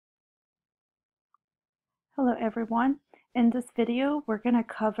Hello everyone. In this video, we're going to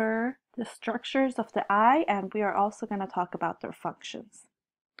cover the structures of the eye, and we are also going to talk about their functions.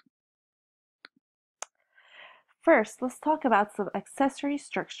 First, let's talk about some accessory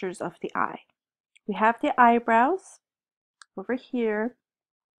structures of the eye. We have the eyebrows over here.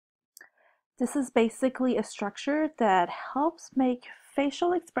 This is basically a structure that helps make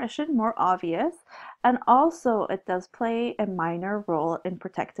facial expression more obvious, and also it does play a minor role in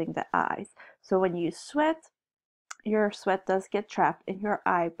protecting the eyes. So when you sweat, your sweat does get trapped in your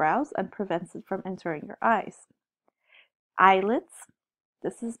eyebrows and prevents it from entering your eyes. Eyelids.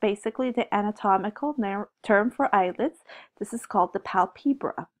 This is basically the anatomical term for eyelids. This is called the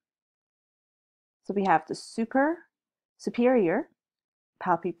palpebra. So we have the superior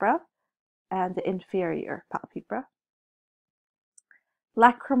palpebra and the inferior palpebra.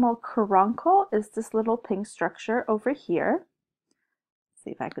 Lacrimal caruncle is this little pink structure over here. Let's see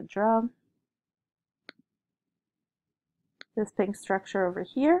if I could draw this pink structure over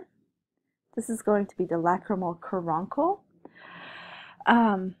here. This is going to be the lacrimal caruncle,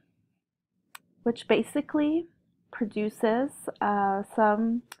 which basically produces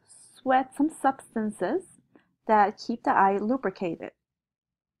some substances that keep the eye lubricated.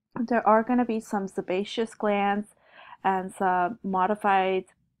 There are going to be some sebaceous glands and some modified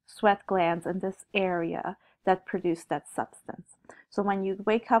sweat glands in this area that produce that substance. So when you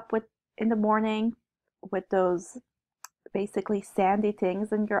wake up in the morning with those basically sandy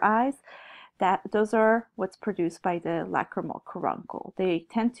things in your eyes, those are what's produced by the lacrimal caruncle. They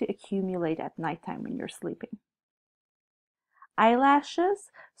tend to accumulate at nighttime when you're sleeping. Eyelashes.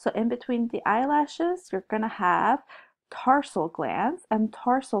 So in between the eyelashes, you're going to have tarsal glands, and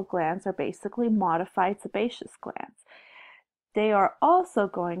tarsal glands are basically modified sebaceous glands. They are also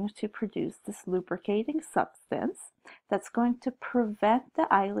going to produce this lubricating substance that's going to prevent the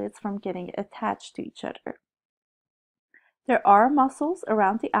eyelids from getting attached to each other. There are muscles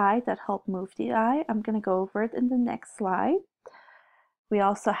around the eye that help move the eye. I'm going to go over it in the next slide. We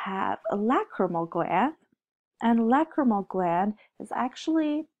also have a lacrimal gland, and lacrimal gland is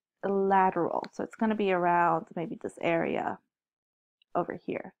actually lateral. So it's going to be around maybe this area over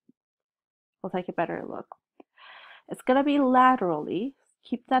here. We'll take a better look. It's going to be laterally.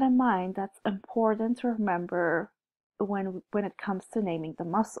 Keep that in mind. That's important to remember when it comes to naming the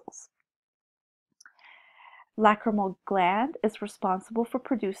muscles. Lacrimal gland is responsible for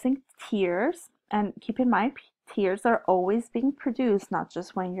producing tears, and keep in mind, tears are always being produced, not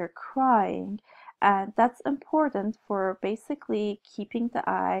just when you're crying, and that's important for basically keeping the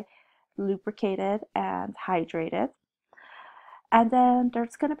eye lubricated and hydrated. And then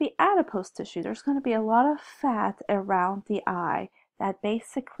there's going to be adipose tissue. There's going to be a lot of fat around the eye that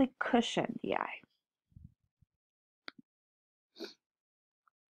basically cushion the eye.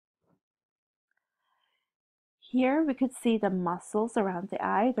 Here we could see the muscles around the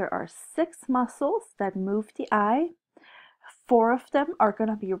eye. There are 6 muscles that move the eye. 4 of them are going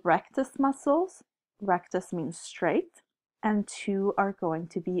to be rectus muscles. Rectus means straight. And 2 are going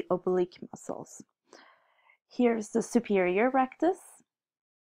to be oblique muscles. Here's the superior rectus,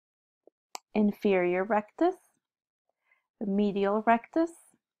 inferior rectus, medial rectus,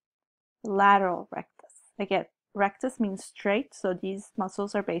 lateral rectus. Again, rectus means straight, so these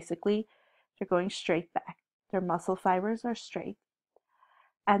muscles are basically, they're going straight back. Their muscle fibers are straight.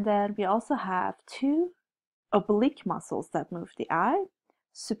 And then we also have 2 oblique muscles that move the eye.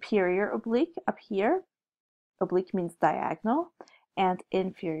 Superior oblique up here. Oblique means diagonal. And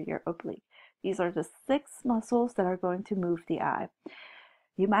inferior oblique. These are the 6 muscles that are going to move the eye.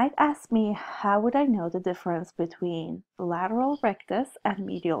 You might ask me, how would I know the difference between lateral rectus and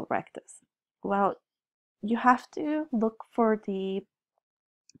medial rectus? Well, you have to look for the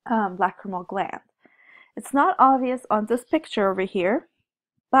lacrimal gland. It's not obvious on this picture over here,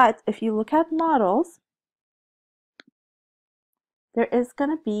 but if you look at models, there is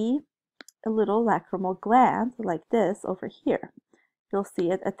going to be a little lacrimal gland like this over here. You'll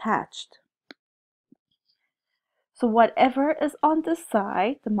see it attached. So whatever is on this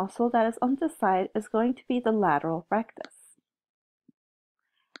side, the muscle that is on this side, is going to be the lateral rectus.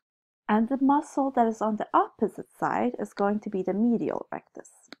 And the muscle that is on the opposite side is going to be the medial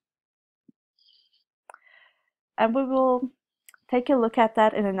rectus. And we will take a look at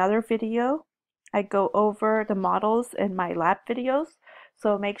that in another video. I go over the models in my lab videos,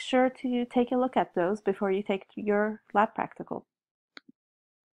 so make sure to take a look at those before you take your lab practical.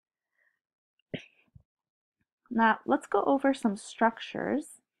 Now, let's go over some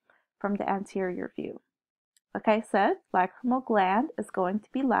structures from the anterior view. Like I said, lacrimal gland is going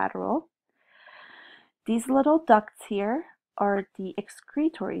to be lateral. These little ducts here are the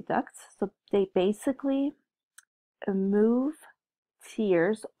excretory ducts, so they basically move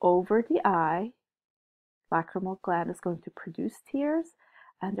tears over the eye. Lacrimal gland is going to produce tears,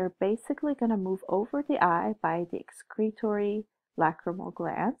 and they're basically going to move over the eye by the excretory lacrimal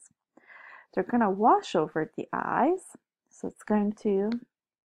glands. They're going to wash over the eyes, so it's going to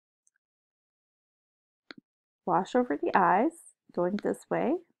wash over the eyes, going this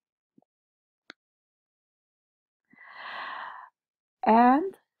way.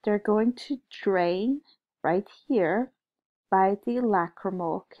 And they're going to drain right here by the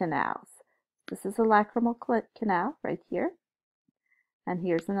lacrimal canals. This is a lacrimal canal right here. And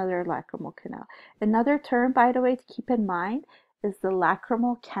here's another lacrimal canal. Another term, by the way, to keep in mind is the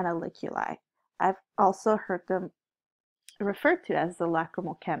lacrimal canaliculi. I've also heard them referred to as the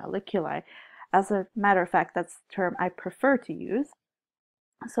lacrimal canaliculi. As a matter of fact, that's the term I prefer to use.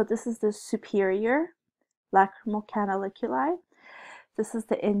 So this is the superior lacrimal canaliculi. This is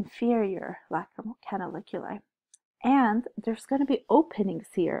the inferior lacrimal canaliculi. And there's going to be openings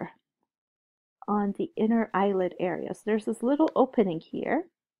here on the inner eyelid area. So there's this little opening here.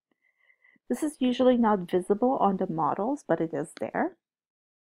 This is usually not visible on the models, but it is there.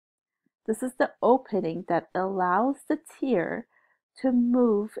 This is the opening that allows the tear to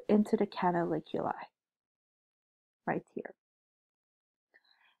move into the canaliculi, right here.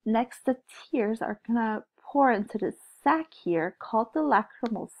 Next, the tears are going to pour into the sac here called the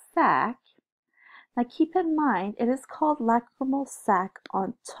lacrimal sac. Now keep in mind, it is called lacrimal sac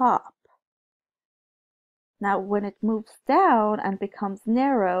on top. Now when it moves down and becomes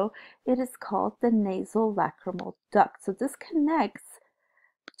narrow, it is called the nasal lacrimal duct. So this connects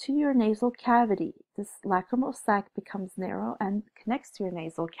to your nasal cavity. This lacrimal sac becomes narrow and connects to your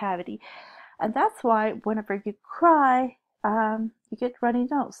nasal cavity. And that's why whenever you cry, you get runny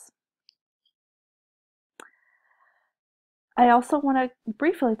nose. I also want to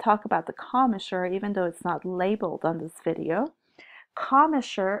briefly talk about the commissure, even though it's not labeled on this video.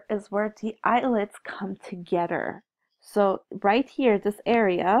 Commissure is where the eyelids come together. So right here, this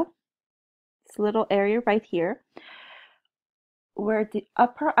area, this little area right here, where the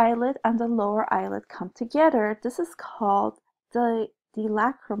upper eyelid and the lower eyelid come together, this is called the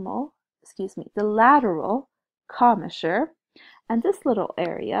lateral commissure. And this little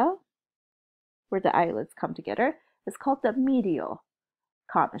area where the eyelids come together is called the medial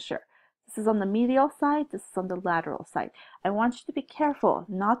commissure. This is on the medial side, this is on the lateral side. I want you to be careful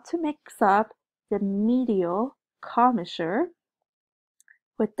not to mix up the medial commissure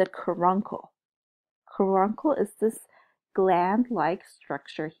with the caruncle. Caruncle is this gland-like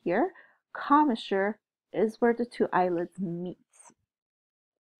structure here. Commissure is where the two eyelids meet.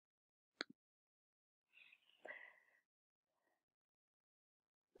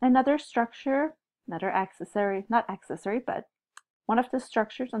 Another structure, another accessory, not accessory, but one of the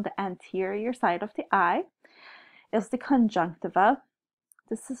structures on the anterior side of the eye is the conjunctiva.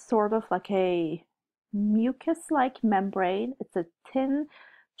 This is sort of like a mucus-like membrane. It's a thin,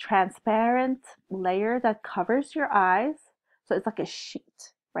 transparent layer that covers your eyes. So it's like a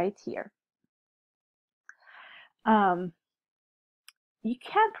sheet right here. You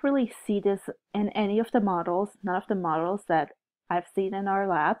can't really see this in any of the models. None of the models that I've seen in our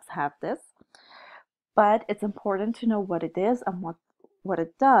labs have this. But it's important to know what it is and what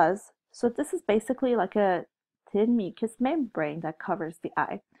it does. So this is basically like a thin mucus membrane that covers the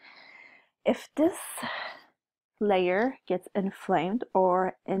eye. If this layer gets inflamed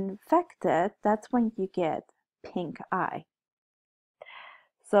or infected, that's when you get pink eye.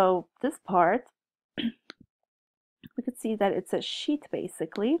 So this part, we could see that it's a sheet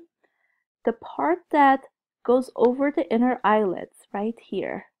basically. The part that goes over the inner eyelids right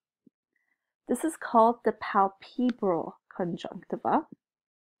here, this is called the palpebral conjunctiva.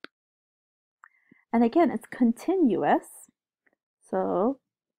 And again, it's continuous. So,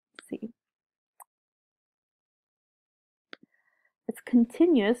 let's see. It's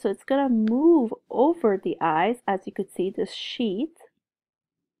continuous, so it's going to move over the eyes, as you could see, this sheet.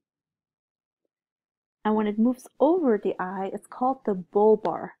 And when it moves over the eye, it's called the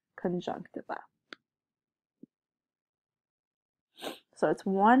bulbar conjunctiva. So it's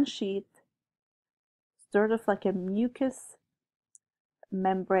one sheet, sort of like a mucus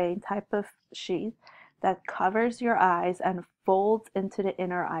membrane type of sheet that covers your eyes and folds into the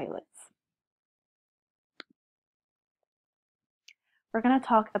inner eyelids. We're going to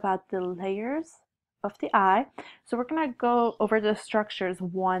talk about the layers of the eye. So we're going to go over the structures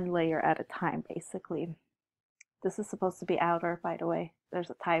one layer at a time, basically. This is supposed to be outer, by the way. There's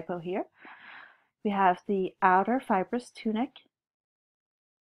a typo here. We have the outer fibrous tunic,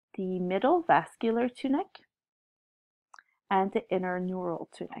 the middle vascular tunic, and the inner neural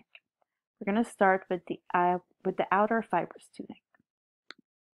tunic. We're going to start with the outer fibrous tunic.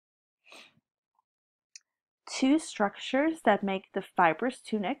 Two structures that make the fibrous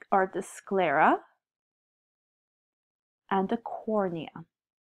tunic are the sclera and the cornea.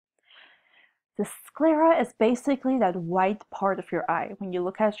 The sclera is basically that white part of your eye. When you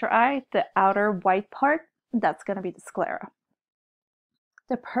look at your eye, the outer white part, that's going to be the sclera.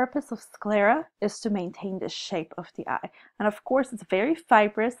 The purpose of sclera is to maintain the shape of the eye. And of course, it's very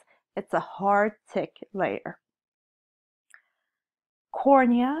fibrous. It's a hard, thick layer.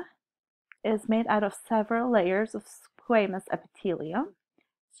 Cornea is made out of several layers of squamous epithelium.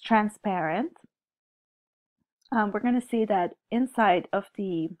 It's transparent. We're going to see that inside of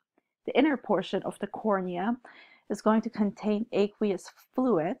the inner portion of the cornea is going to contain aqueous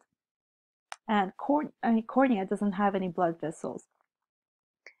fluid, and cornea doesn't have any blood vessels.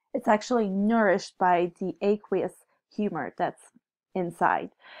 It's actually nourished by the aqueous humor that's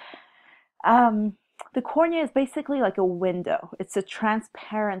inside. The cornea is basically like a window. It's a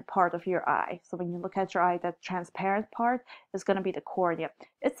transparent part of your eye. So when you look at your eye, that transparent part is going to be the cornea.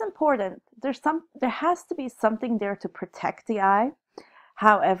 It's important. There has to be something there to protect the eye.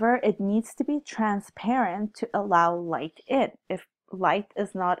 However, it needs to be transparent to allow light in. If light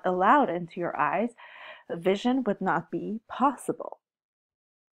is not allowed into your eyes, vision would not be possible.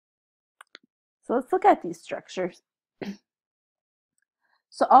 So let's look at these structures.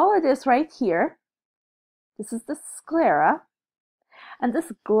 So all of this right here, this is the sclera, and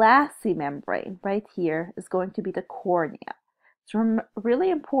this glassy membrane right here is going to be the cornea. It's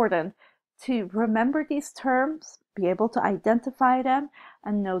really important to remember these terms, be able to identify them,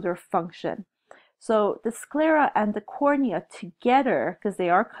 and know their function. So the sclera and the cornea together, because they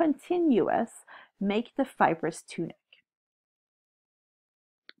are continuous, make the fibrous tunic.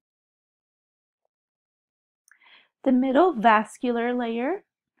 The middle vascular layer,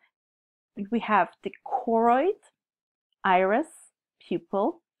 we have the choroid, iris,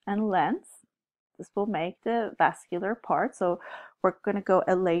 pupil, and lens. This will make the vascular part. So we're going to go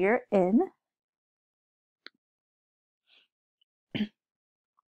a layer in.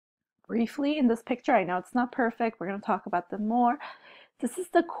 Briefly in this picture, I know it's not perfect. We're going to talk about them more. This is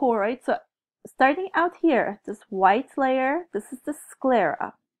the choroid. So starting out here, this white layer, this is the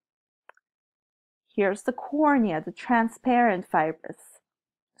sclera. Here's the cornea, the transparent fibrous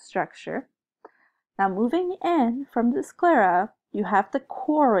structure. Now moving in from the sclera, you have the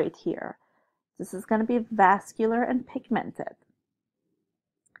choroid here. This is going to be vascular and pigmented.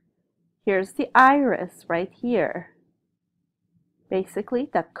 Here's the iris right here. Basically,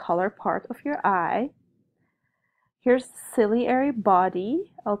 that color part of your eye. Here's the ciliary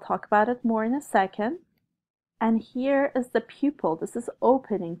body. I'll talk about it more in a second. And here is the pupil. This is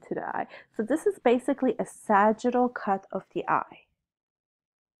opening to the eye. So this is basically a sagittal cut of the eye.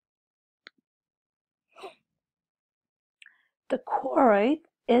 The choroid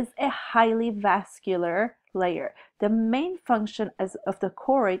is a highly vascular layer. The main function of the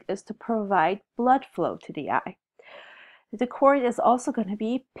choroid is to provide blood flow to the eye. The choroid is also going to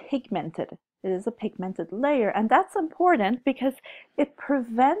be pigmented. It is a pigmented layer, and that's important because it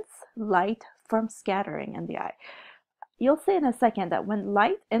prevents light from scattering in the eye. You'll see in a second that when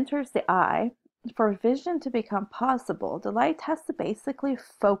light enters the eye, for vision to become possible, the light has to basically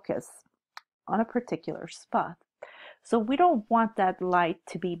focus on a particular spot. So we don't want that light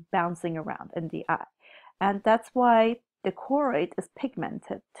to be bouncing around in the eye. And that's why the choroid is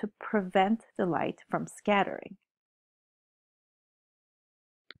pigmented, to prevent the light from scattering.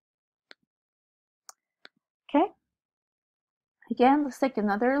 Okay, again, let's take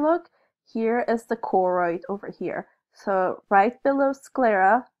another look. Here is the choroid over here. So right below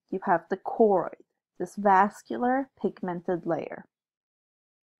sclera, you have the choroid, this vascular pigmented layer.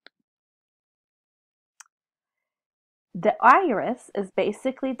 The iris is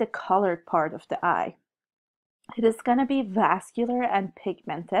basically the colored part of the eye. It is going to be vascular and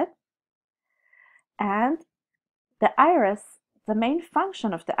pigmented. And the iris, the main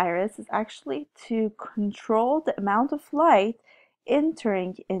function of the iris is actually to control the amount of light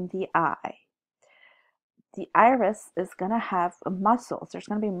entering in the eye. The iris is going to have muscles. There's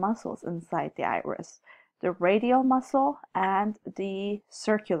going to be muscles inside the iris. The radial muscle and the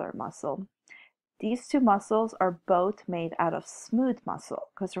circular muscle. These two muscles are both made out of smooth muscle,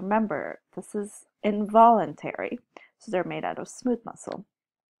 because remember, this is involuntary, so they're made out of smooth muscle.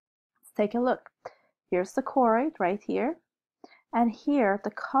 Let's take a look. Here's the choroid right here, and here the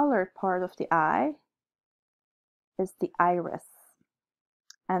colored part of the eye is the iris,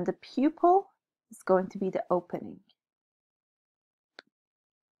 and the pupil is going to be the opening.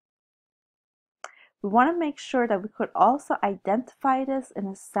 we want to make sure that we could also identify this in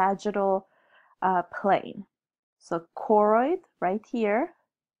a sagittal plane. So choroid right here.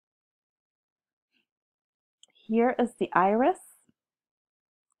 Here is the iris,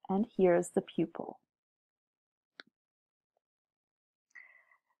 and here is the pupil.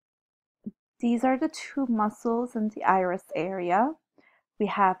 These are the two muscles in the iris area. We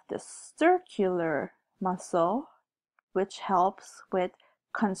have the circular muscle, which helps with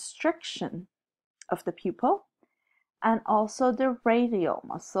constriction of the pupil, and also the radial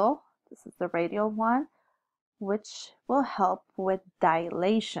muscle. This is the radial one, which will help with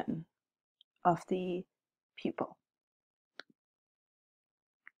dilation of the pupil.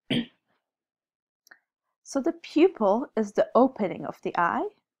 So the pupil is the opening of the eye,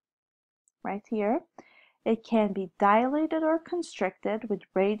 right here. It can be dilated or constricted with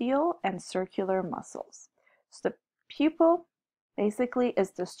radial and circular muscles. So the pupil basically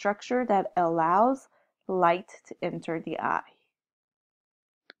is the structure that allows light to enter the eye.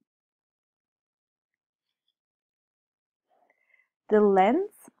 The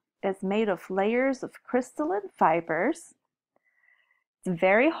lens is made of layers of crystalline fibers. It's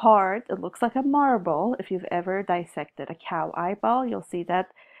very hard. It looks like a marble. If you've ever dissected a cow eyeball, you'll see that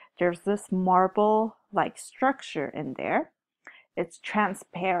there's this marble-like structure in there. It's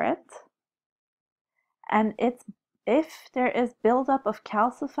transparent, and if there is buildup of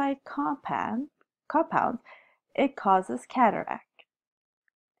calcified compounds, it causes cataract.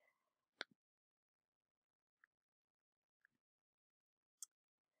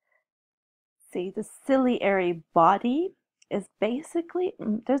 See, the ciliary body is basically,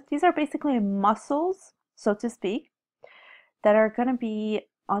 these are basically muscles, so to speak, that are going to be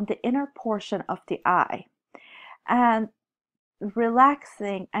on the inner portion of the eye. And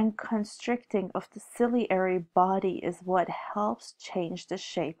relaxing and constricting of the ciliary body is what helps change the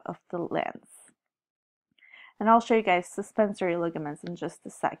shape of the lens. And I'll show you guys suspensory ligaments in just a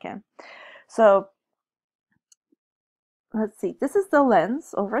second. So let's see, this is the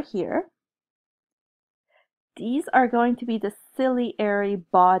lens over here. These are going to be the ciliary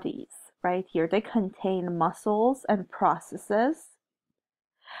bodies right here. They contain muscles and processes,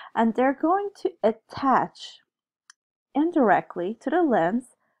 and they're going to attach indirectly to the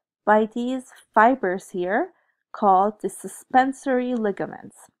lens by these fibers here called the suspensory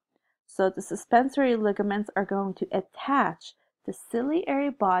ligaments. So the suspensory ligaments are going to attach the ciliary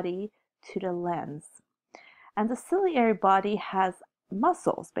body to the lens. And the ciliary body has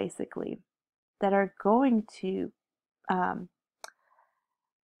muscles basically that are going to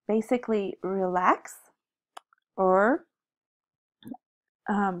basically relax or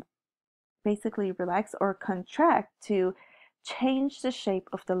contract to change the shape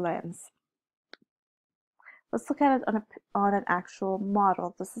of the lens. Let's look at it on an actual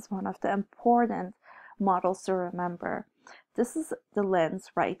model. This is one of the important models to remember. This is the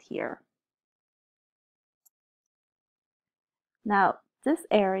lens right here. Now, this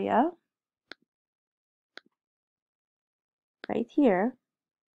area right here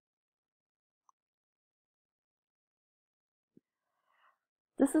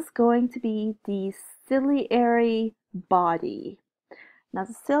this is going to be the ciliary body. Now,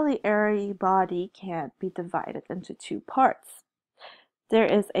 the ciliary body can't be divided into two parts. There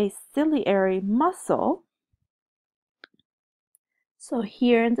is a ciliary muscle. So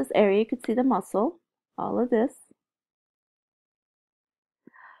here in this area, you can see the muscle, all of this.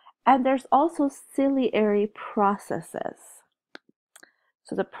 And there's also ciliary processes.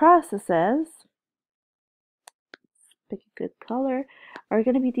 So the processes, pick a good color, are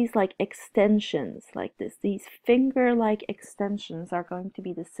going to be these like extensions like this. These finger-like extensions are going to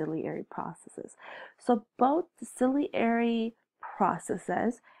be the ciliary processes. So both the ciliary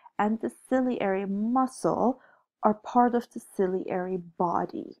processes and the ciliary muscle are part of the ciliary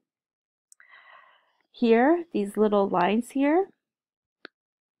body. Here, these little lines here,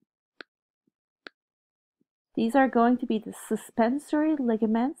 these are going to be the suspensory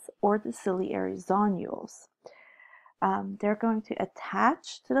ligaments or the ciliary zonules. They're going to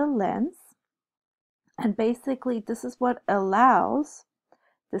attach to the lens, and basically this is what allows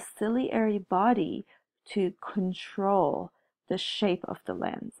the ciliary body to control the shape of the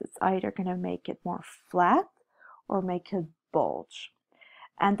lens. It's either going to make it more flat or make it bulge.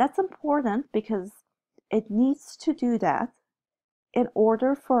 And that's important because it needs to do that in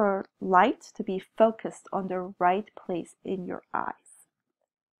order for light to be focused on the right place in your eyes.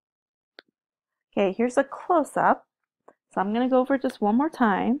 Okay, here's a close-up. So I'm going to go over this one more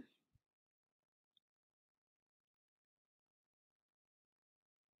time.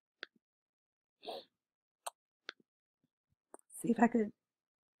 See if I could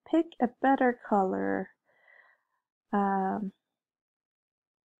pick a better color. Let's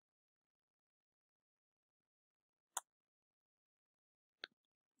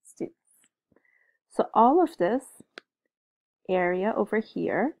do this. So all of this area over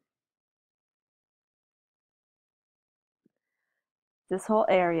here, this whole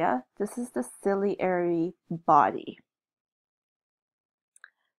area, this is the ciliary body.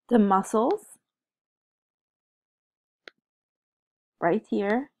 The muscles, right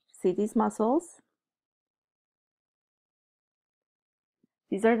here, see these muscles?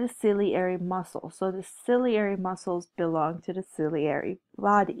 These are the ciliary muscles. So the ciliary muscles belong to the ciliary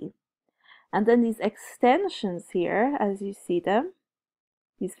body. And then these extensions here, as you see them,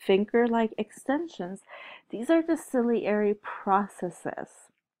 these finger-like extensions, these are the ciliary processes.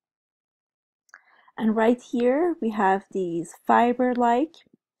 And right here we have these fiber-like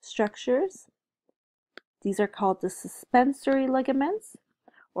structures. These are called the suspensory ligaments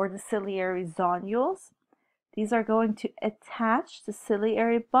or the ciliary zonules. These are going to attach the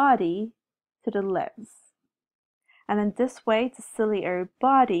ciliary body to the lens. And in this way, the ciliary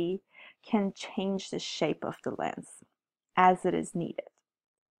body can change the shape of the lens as it is needed.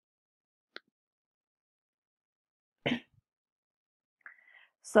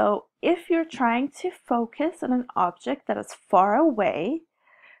 So if you're trying to focus on an object that is far away,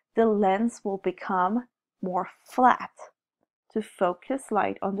 the lens will become more flat to focus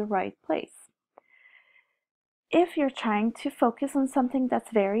light on the right place. If you're trying to focus on something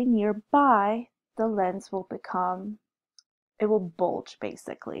that's very nearby, the lens will become, it will bulge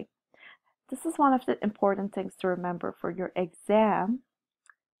basically. This is one of the important things to remember for your exam.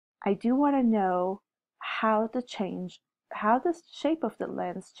 I do want to know how the shape of the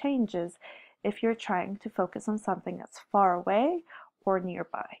lens changes if you're trying to focus on something that's far away or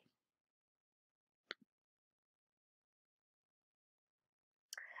nearby.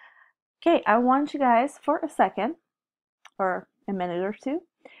 Okay, I want you guys for a second or a minute or two,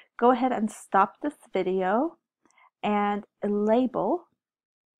 go ahead and stop this video and label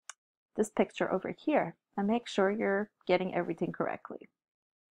this picture over here and make sure you're getting everything correctly.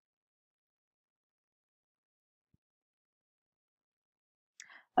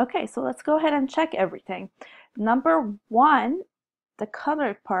 Okay, so let's go ahead and check everything. Number one, the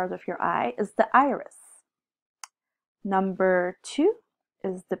colored part of your eye is the iris. Number two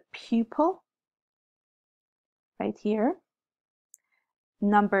is the pupil, right here.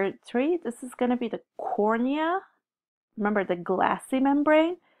 Number three, this is going to be the cornea. Remember the glassy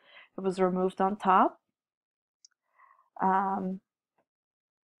membrane? It was removed on top. Number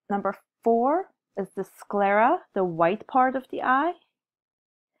four is the sclera, the white part of the eye.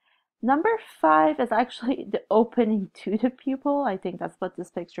 Number five is actually the opening to the pupil. I think that's what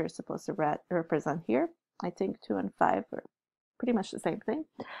this picture is supposed to represent here. I think 2 and 5 are pretty much the same thing.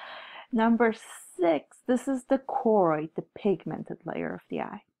 Number six, this is the choroid, the pigmented layer of the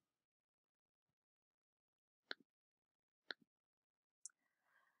eye.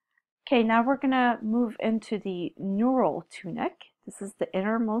 Okay, now we're going to move into the neural tunic. This is the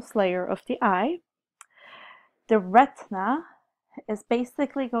innermost layer of the eye. The retina is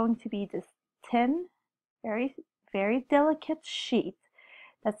basically going to be this thin, very, very delicate sheet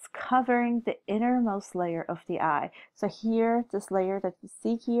that's covering the innermost layer of the eye. So here, this layer that you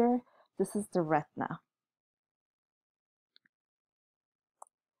see here, this is the retina.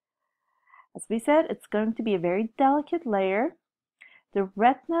 As we said, it's going to be a very delicate layer. The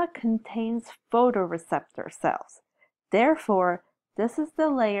retina contains photoreceptor cells. Therefore, this is the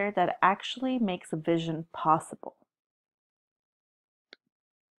layer that actually makes vision possible.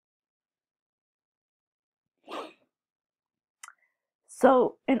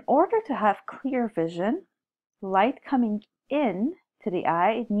 So in order to have clear vision, light coming in to the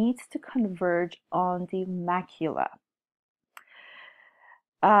eye needs to converge on the macula.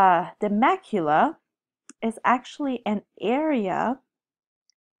 The macula is actually an area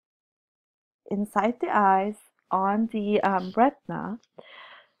inside the eyes on the retina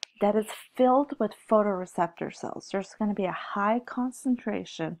that is filled with photoreceptor cells. There's going to be a high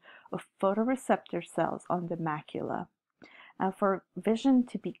concentration of photoreceptor cells on the macula. And for vision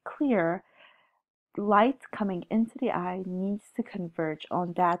to be clear, light coming into the eye needs to converge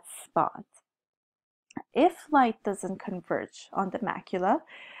on that spot. If light doesn't converge on the macula,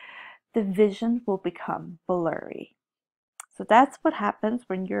 the vision will become blurry. So that's what happens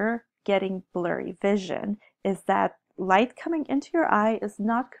when you're getting blurry vision, is that light coming into your eye is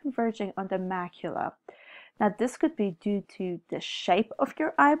not converging on the macula. Now this could be due to the shape of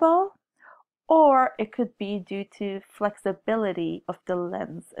your eyeball, or it could be due to flexibility of the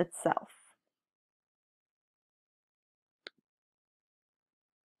lens itself.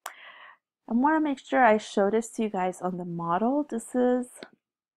 I want to make sure I show this to you guys on the model. This is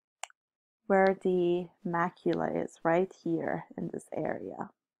where the macula is, right here in this area.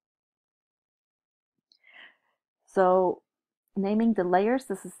 So naming the layers,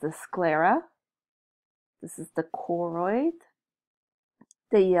 this is the sclera, this is the choroid,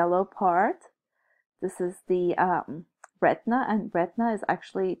 the yellow part, this is the retina, and retina is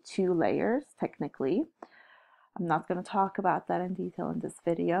actually 2 layers technically. I'm not going to talk about that in detail in this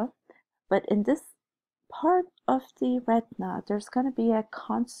video, but in this part of the retina, there's going to be a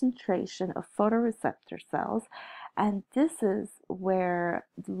concentration of photoreceptor cells, and this is where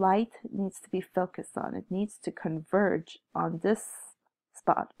light needs to be focused on. It needs to converge on this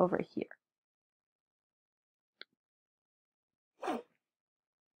spot over here.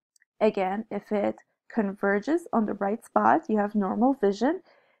 Again, if it converges on the right spot, you have normal vision.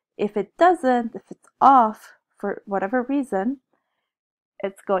 If it doesn't, if it's off for whatever reason,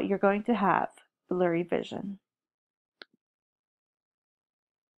 you're going to have blurry vision.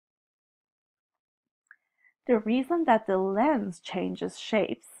 The reason that the lens changes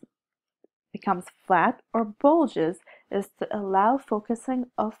shapes, becomes flat or bulges, is to allow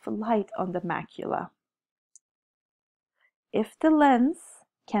focusing of light on the macula. If the lens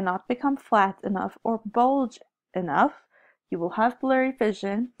cannot become flat enough or bulge enough, you will have blurry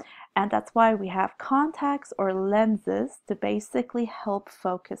vision, and that's why we have contacts or lenses to basically help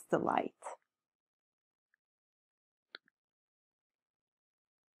focus the light.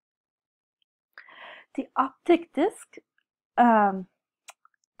 The optic disc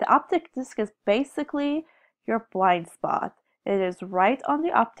is basically your blind spot. It is right on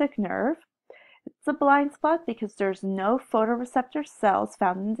the optic nerve. It's a blind spot because there's no photoreceptor cells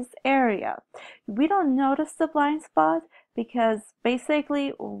found in this area. We don't notice the blind spot because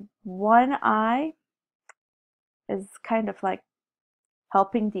basically one eye is kind of like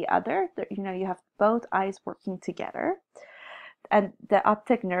helping the other. You have both eyes working together. And the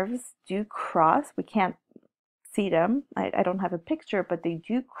optic nerves do cross. We can't see them. I don't have a picture, but they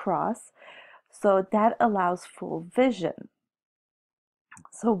do cross. So that allows full vision.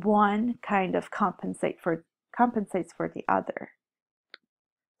 So one kind of compensates for the other.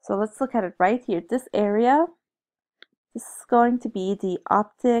 So let's look at it right here. This area, this is going to be the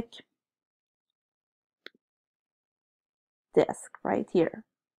optic disc right here.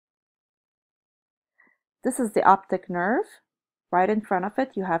 This is the optic nerve. Right in front of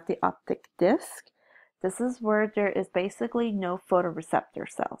it, you have the optic disc. This is where there is basically no photoreceptor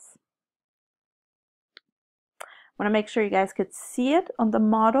cells. I want to make sure you guys could see it on the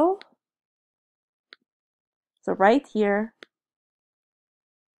model. So right here,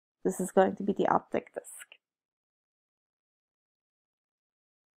 this is going to be the optic disc.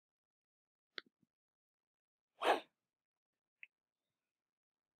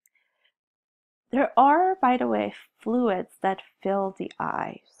 There are, by the way, fluids that fill the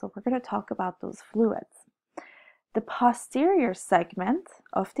eye. So we're going to talk about those fluids. The posterior segment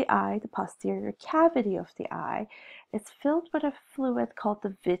of the eye, the posterior cavity of the eye, is filled with a fluid called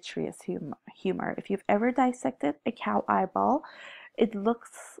the vitreous humor. If you've ever dissected a cow eyeball, it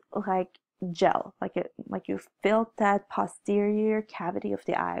looks like gel, like you filled that posterior cavity of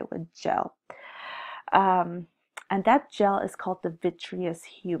the eye with gel. And that gel is called the vitreous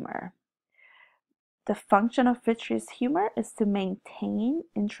humor. The function of vitreous humor is to maintain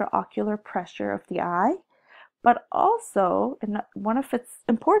intraocular pressure of the eye, but also one of its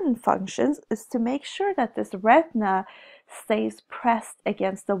important functions is to make sure that this retina stays pressed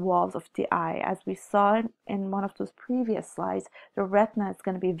against the walls of the eye. As we saw in one of those previous slides, the retina is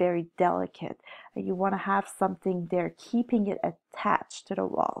going to be very delicate. You want to have something there keeping it attached to the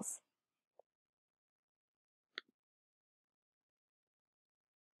walls.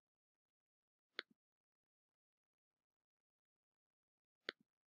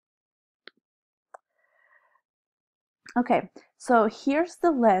 Okay, so here's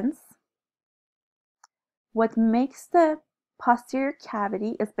the lens. What makes the posterior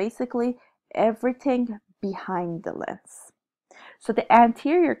cavity is basically everything behind the lens. So the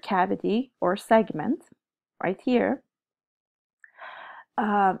anterior cavity or segment right here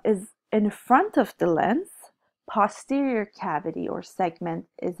is in front of the lens. Posterior cavity or segment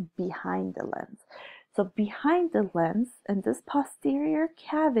is behind the lens. So behind the lens in this posterior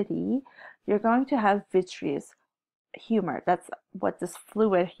cavity, you're going to have vitreous humor. That's what this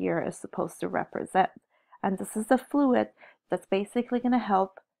fluid here is supposed to represent. And this is the fluid that's basically going to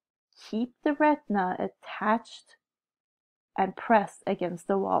help keep the retina attached and pressed against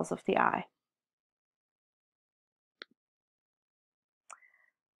the walls of the eye.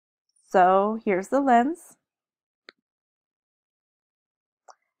 So here's the lens.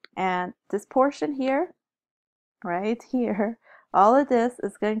 And this portion here, right here, all of this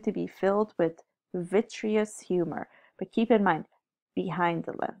is going to be filled with vitreous humor. But keep in mind, behind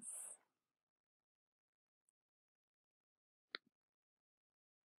the lens.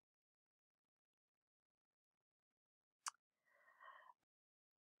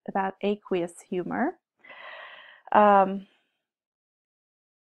 About aqueous humor.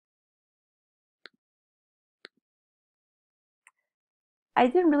 I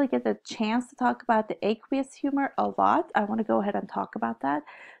didn't really get the chance to talk about the aqueous humor a lot. I want to go ahead and talk about that.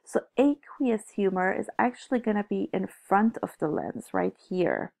 So aqueous humor is actually going to be in front of the lens right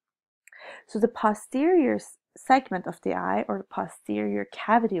here. So the posterior segment of the eye, or the posterior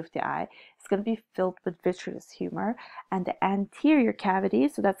cavity of the eye, is going to be filled with vitreous humor, and the anterior cavity,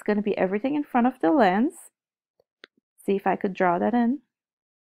 so that's going to be everything in front of the lens. See if I could draw that in.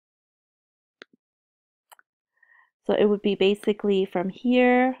 So it would be basically from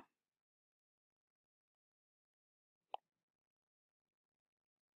here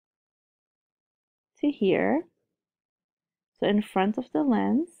to here. So in front of the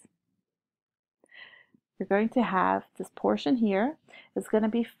lens, you're going to have this portion here is going to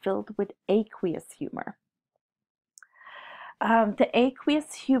be filled with aqueous humor. The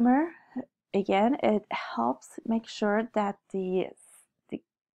aqueous humor, again, it helps make sure that the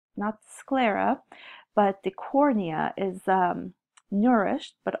not sclera, but the cornea is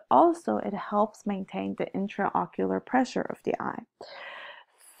nourished, but also it helps maintain the intraocular pressure of the eye.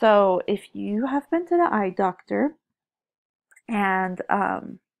 So if you have been to the eye doctor and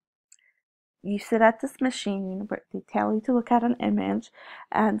you sit at this machine where they tell you to look at an image,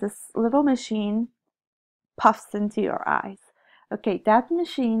 and this little machine puffs into your eyes. Okay, that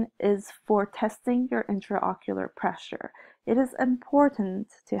machine is for testing your intraocular pressure. It is important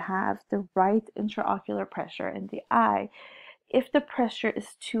to have the right intraocular pressure in the eye. If the pressure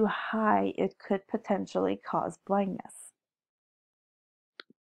is too high, it could potentially cause blindness.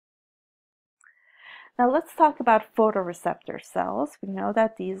 Now let's talk about photoreceptor cells. We know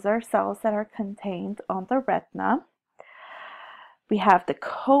that these are cells that are contained on the retina. We have the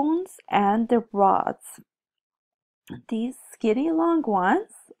cones and the rods. These skinny long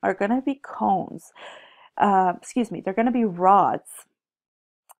ones are going to be cones. They're going to be rods.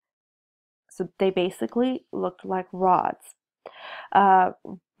 So they basically look like rods.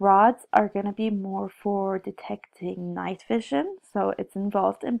 Rods are going to be more for detecting night vision, so it's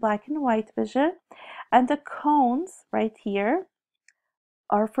involved in black and white vision. And the cones right here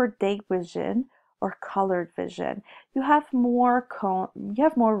are for day vision or colored vision. You have more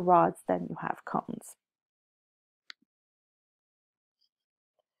rods than you have cones.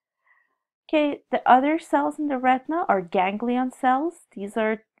 Okay, the other cells in the retina are ganglion cells.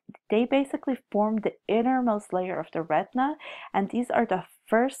 They basically form the innermost layer of the retina, and these are the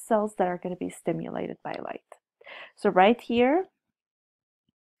first cells that are going to be stimulated by light. So right here,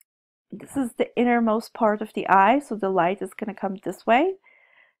 this is the innermost part of the eye, so the light is going to come this way.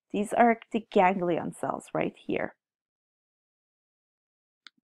 These are the ganglion cells right here.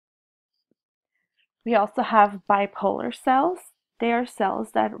 We also have bipolar cells. They are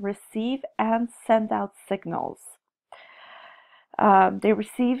cells that receive and send out signals. They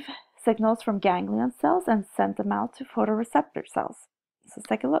receive signals from ganglion cells and send them out to photoreceptor cells. So let's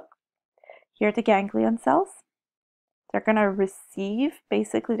take a look. Here are the ganglion cells. They're going to receive,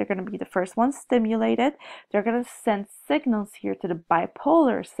 basically they're going to be the first ones stimulated. They're going to send signals here to the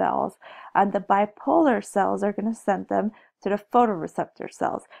bipolar cells, and the bipolar cells are going to send them to the photoreceptor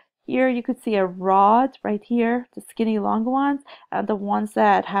cells. Here you could see a rod right here, the skinny long ones, and the ones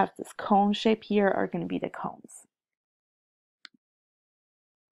that have this cone shape here are going to be the cones.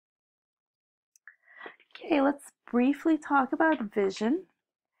 Okay, let's briefly talk about vision.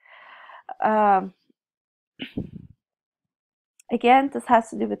 Again, this has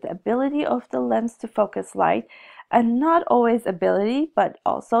to do with the ability of the lens to focus light, and not always ability, but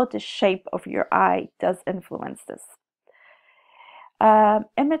also the shape of your eye does influence this.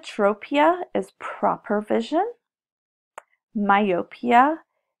 Emmetropia is proper vision. Myopia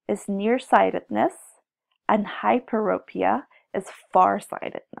is nearsightedness, and hyperopia is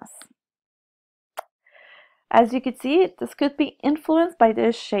farsightedness. As you can see, this could be influenced by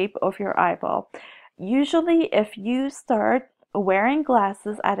the shape of your eyeball. Usually, if you start wearing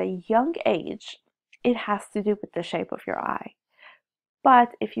glasses at a young age, it has to do with the shape of your eye.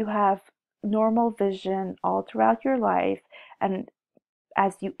 But if you have normal vision all throughout your life, and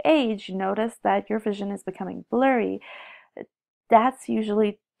as you age, you notice that your vision is becoming blurry, that's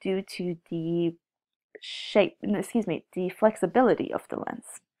usually due to the the flexibility of the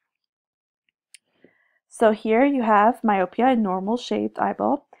lens. So here you have myopia, a normal shaped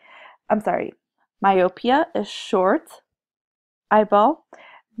eyeball. I'm sorry, myopia is short eyeball,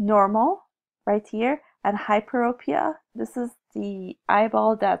 normal right here, and hyperopia, this is the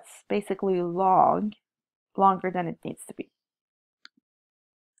eyeball that's basically longer than it needs to be.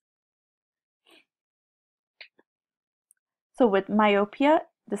 So with myopia,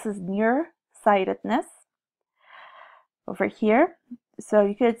 this is nearsightedness over here. So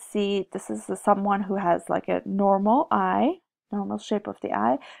you could see this is someone who has like a normal eye, normal shape of the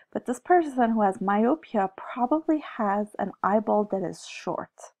eye, but this person who has myopia probably has an eyeball that is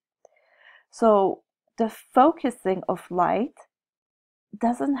short. So the focusing of light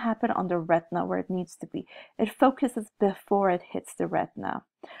doesn't happen on the retina where it needs to be. It focuses before it hits the retina.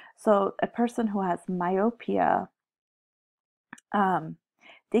 So a person who has myopia,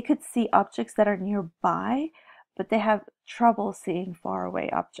 they could see objects that are nearby, but they have trouble seeing far away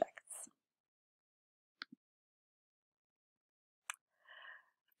objects.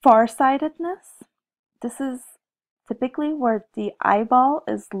 Farsightedness, this is typically where the eyeball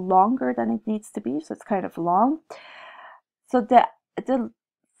is longer than it needs to be, so it's kind of long. So the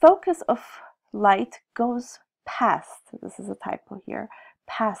focus of light goes past, this is a typo here,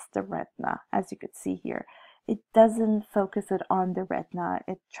 past the retina, as you could see here. It doesn't focus it on the retina,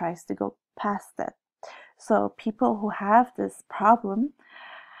 it tries to go past it. So people who have this problem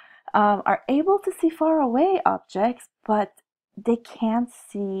are able to see far away objects, but they can't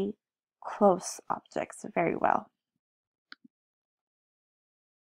see close objects very well.